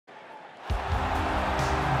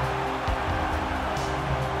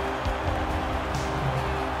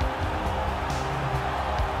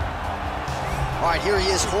All right, here he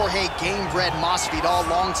is, Jorge Gamebred Masvidal,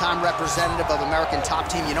 longtime representative of American Top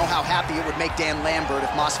Team. You know how happy it would make Dan Lambert if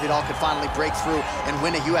Masvidal could finally break through and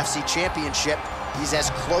win a UFC championship. He's as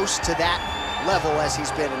close to that level as he's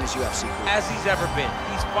been in his UFC career. As he's ever been.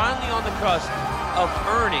 He's finally on the cusp of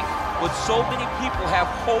earning what so many people have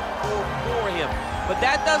hoped for him. But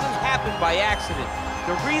that doesn't happen by accident.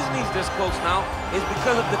 The reason he's this close now is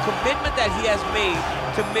because of the commitment that he has made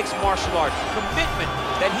to mixed martial arts, commitment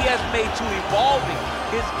that he has made to evolving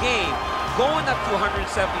his game, going up to 170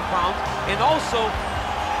 pounds, and also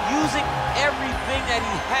using everything that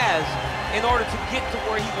he has in order to get to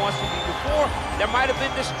where he wants to be. Before, there might have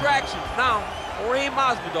been distractions. Now, Jorge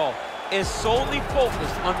Masvidal is solely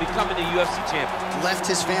focused on becoming a UFC champion. Left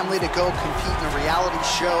his family to go compete in a reality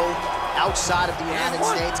show outside of the United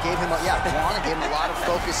States, gave him a lot of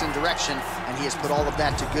focus and direction, and he has put all of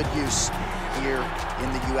that to good use here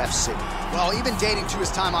in the UFC. Well, even dating to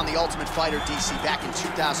his time on The Ultimate Fighter, DC, back in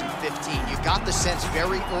 2015, you got the sense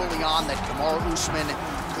very early on that Kamaru Usman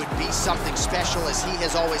could be something special. As he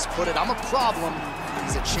has always put it, I'm a problem.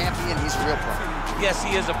 He's a champion, he's a real problem. Yes,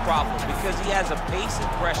 he is a problem because he has a pace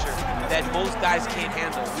and pressure that most guys can't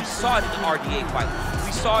handle. We saw it in the RDA fight.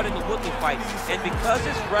 We saw it in the Woodley fight. And because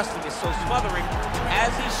his wrestling is so smothering,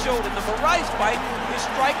 as he showed in the Moraes fight, his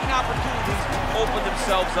striking opportunities open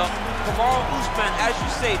themselves up. Kamaru Usman, as you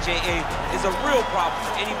say, J.A., is a real problem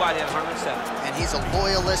for anybody at 107. And he's a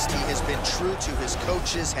loyalist. He has been true to his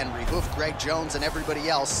coaches, Henry Hoof, Greg Jones, and everybody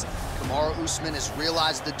else. Kamaru Usman has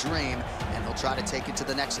realized the dream, and he'll try to take it to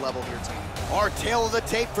the next level here tonight. Our tale of the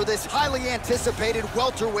tape for this highly anticipated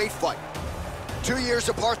welterweight fight. 2 years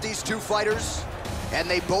apart, these two fighters, and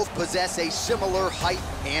they both possess a similar height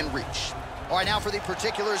and reach. All right, now for the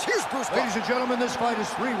particulars, here's Bruce Buck. Ladies and gentlemen, this fight is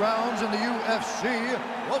 3 rounds in the UFC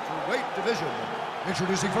welterweight division.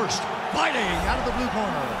 Introducing first, fighting out of the blue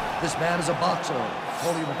corner. This man is a boxer,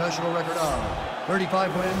 holding a professional record of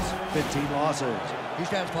 35 wins, 15 losses. He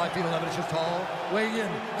stands 5 feet 11 inches tall, weighing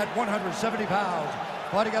in at 170 pounds.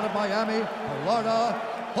 Fighting out of Miami, Florida,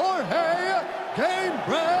 Jorge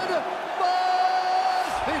Gamebred Masvidal.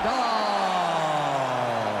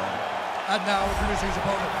 And now introducing his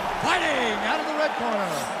opponent, fighting out of the red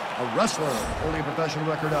corner, a wrestler holding a professional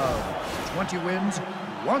record of 20 wins,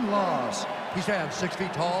 1 loss. He stands 6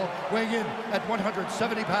 feet tall, weighing in at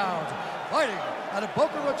 170 pounds. Fighting out of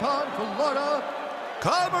Boca Raton, Florida,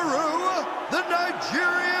 Kamaru, the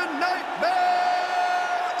Nigerian Nightmare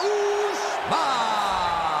Usman.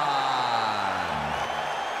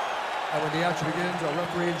 And when the action begins, our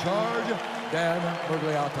referee in charge, Dan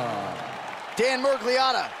Murgliata. Dan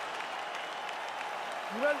Murgliata.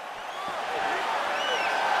 You ready?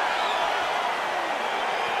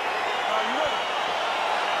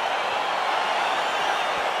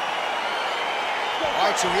 All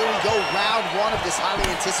right, so here we go, round 1 of this highly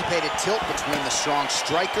anticipated tilt between the strong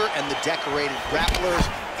striker and the decorated grappler.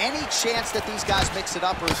 Any chance that these guys mix it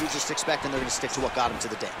up, or is he just expecting they're going to stick to what got him to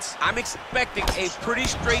the dance? I'm expecting a pretty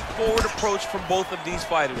straightforward approach from both of these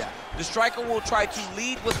fighters. Yeah. The striker will try to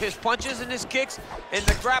lead with his punches and his kicks, and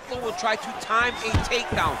the grappler will try to time a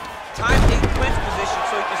takedown, time a clinch position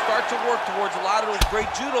so he can start to work towards a lot of those great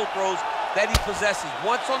judo throws that he possesses.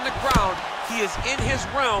 Once on the ground, he is in his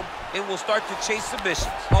realm and will start to chase submissions.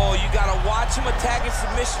 Oh, you gotta watch him attacking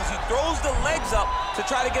submissions. He throws the legs up to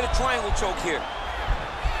try to get a triangle choke here.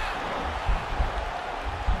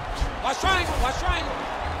 Watch triangle, watch triangle.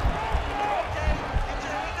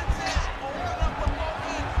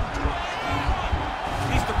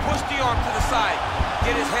 Needs to push the arm to the side.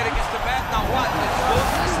 Get his head against the mat. Now watch.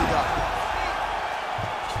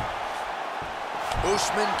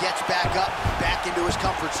 Usman gets back up, back into his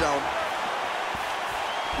comfort zone.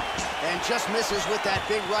 And just misses with that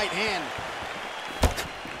big right hand.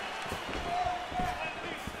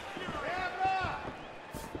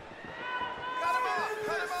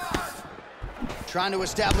 Trying to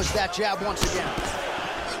establish that jab once again.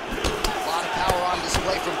 A lot of power on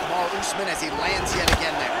display from Kamaru Usman as he lands yet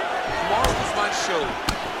again there. Kamaru Usman showed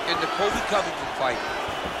in the Kobe Covington fight,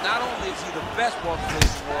 not only is he the best welterweight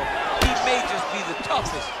in the world, he may just be the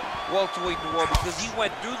toughest welterweight in the world because he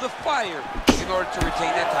went through the fire in order to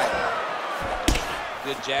retain that title.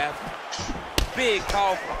 Good jab. Big,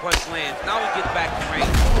 powerful punch lands. Now he gets back to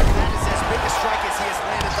range. That is as big a strike as he has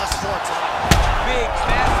landed thus far tonight. Big,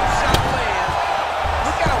 massive shot lands.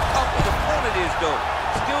 Look at how tough his opponent is, though.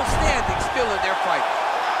 Still standing, still in their fight.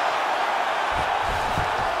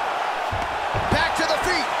 Back to the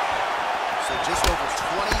feet. So just over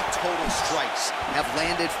 20 total strikes have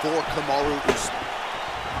landed for Kamaru Usman.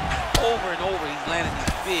 Over and over, he's landed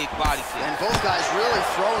these big body kicks. And both guys really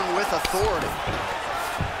throwing with authority.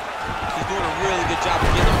 He's doing a really good job of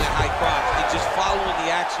getting on that high crotch and just following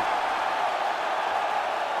the action.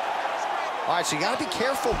 All right, so you got to be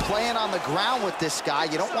careful playing on the ground with this guy.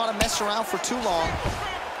 You don't want to mess around for too long.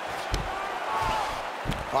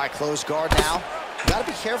 All right, close guard now. You got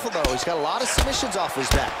to be careful, though. He's got a lot of submissions off his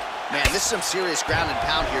back. Man, this is some serious ground and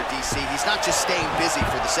pound here, DC. He's not just staying busy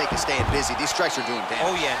for the sake of staying busy. These strikes are doing damage.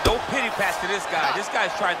 Oh, yeah. No pity pass to this guy. This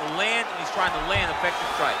guy's trying to land, and he's trying to land effective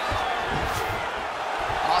strikes.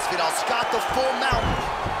 Masvidal's got the full mount.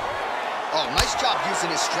 Oh, nice job using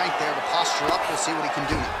his strength there to posture up. We'll see what he can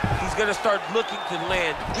do now. He's going to start looking to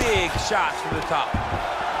land big shots from the top.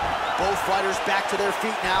 Both fighters back to their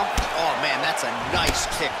feet now. Oh, man, that's a nice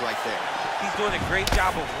kick right there. He's doing a great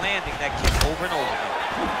job of landing that kick over and over again.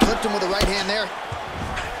 Clipped him with the right hand there.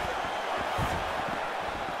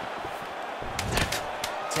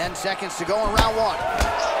 10 seconds to go in round one.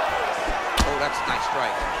 Oh, that's a nice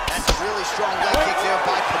strike. That's a really strong leg kick there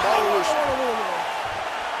by Kamaru Usman.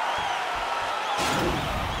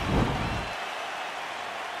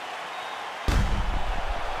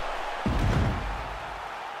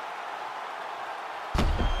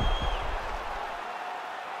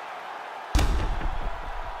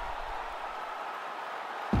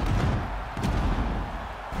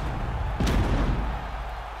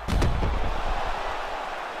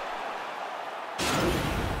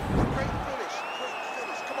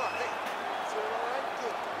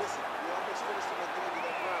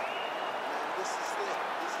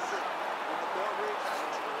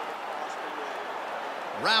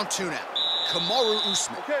 Round two now. Kamaru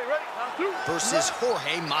Usman versus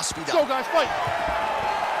Jorge Masvidal. Go, guys, fight.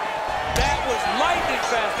 That was lightning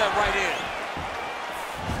fast, that right hand.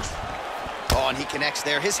 Oh, and he connects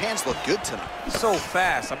there. His hands look good tonight. So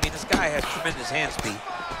fast. I mean, this guy has tremendous hand speed.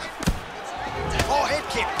 Oh, head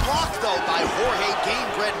kick blocked, though, by Jorge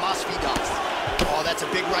Gamebred Masvidal. Oh, that's a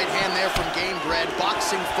big right hand there from Gamebred.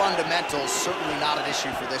 Boxing fundamentals, certainly not an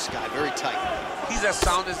issue for this guy. Very tight. He's as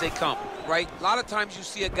sound as they come, right? A lot of times you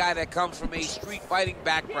see a guy that comes from a street fighting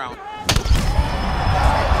background.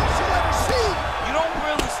 You don't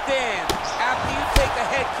really stand after you take a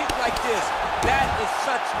head kick like this. That is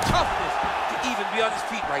such toughness to even be on his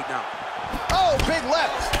feet right now. Oh, big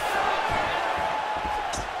left.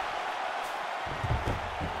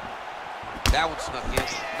 That one snuck in.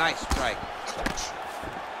 Nice strike.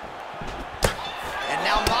 And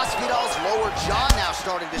now Masvidal's lower jaw now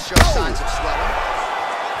starting to show signs of swelling.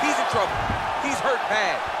 He's in trouble. He's hurt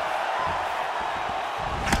bad.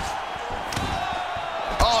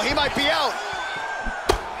 Oh, he might be out.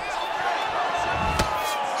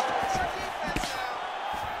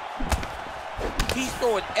 He's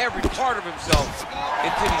throwing every part of himself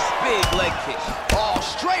into these big leg kicks. Oh,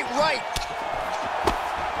 straight right.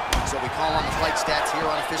 So we call on the fight stats here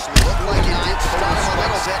unofficially. Look like it did stun him a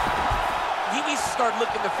little bit. He needs to start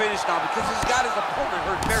looking to finish now because he's got his opponent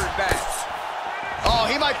hurt very bad. Oh,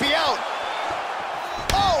 he might be out.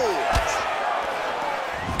 Oh!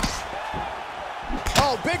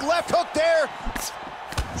 Oh, big left hook there.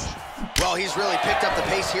 Well, he's really picked up the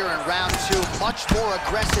pace here in round two. Much more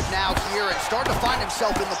aggressive now here and starting to find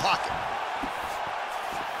himself in the pocket.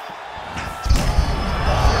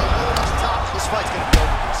 This fight's going to be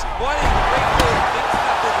over. What a great way of mixing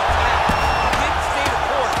up his attack. He didn't stay the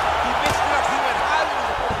course. He mixed it up. He went high when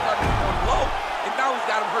his opponent started going low, and now he's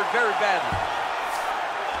got him hurt very badly.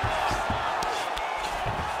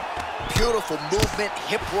 Beautiful movement,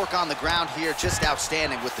 hip work on the ground here, just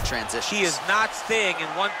outstanding with the transition. He is not staying in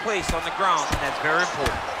one place on the ground, and that's very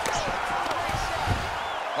important.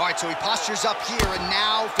 All right, so he postures up here and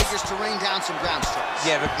now figures to rain down some ground strikes.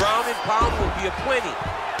 Yeah, the ground and pound will be aplenty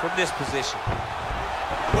from this position.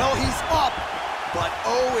 Well, he's up, but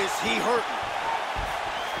oh, is he hurting.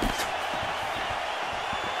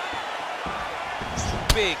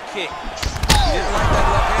 Big kick. He didn't like that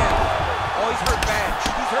left hand. Oh, he's hurt bad.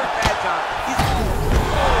 He's hurt bad, John. He's holy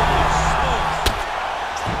smokes.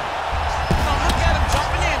 Now look at him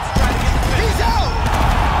jumping in to try to get the finish. He's out!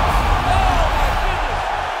 Oh,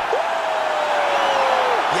 my goodness.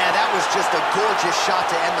 Yeah, that was just a gorgeous shot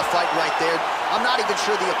to end the fight right there. I'm not even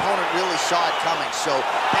sure the opponent really saw it coming. So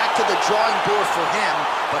back to the drawing board for him,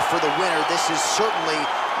 but for the winner, this is certainly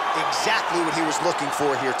exactly what he was looking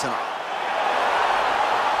for here tonight.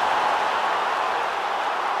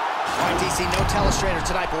 All right, DC, no telestrator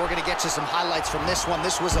tonight, but we're going to get you some highlights from this one.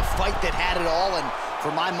 This was a fight that had it all, and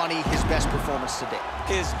for my money, his best performance to date.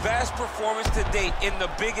 His best performance to date in the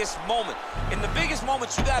biggest moment. In the biggest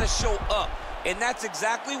moments, you got to show up, and that's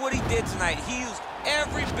exactly what he did tonight. He used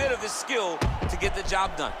every bit of his skill to get the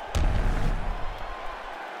job done.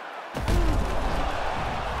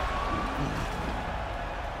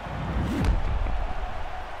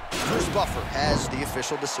 Buffer has the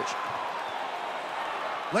official decision.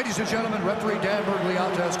 Ladies and gentlemen, referee Dan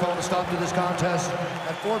Bergliata has called a stop to this contest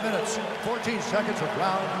at 4 minutes, 14 seconds of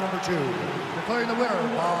round number 2. Declaring the winner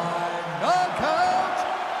by knockout.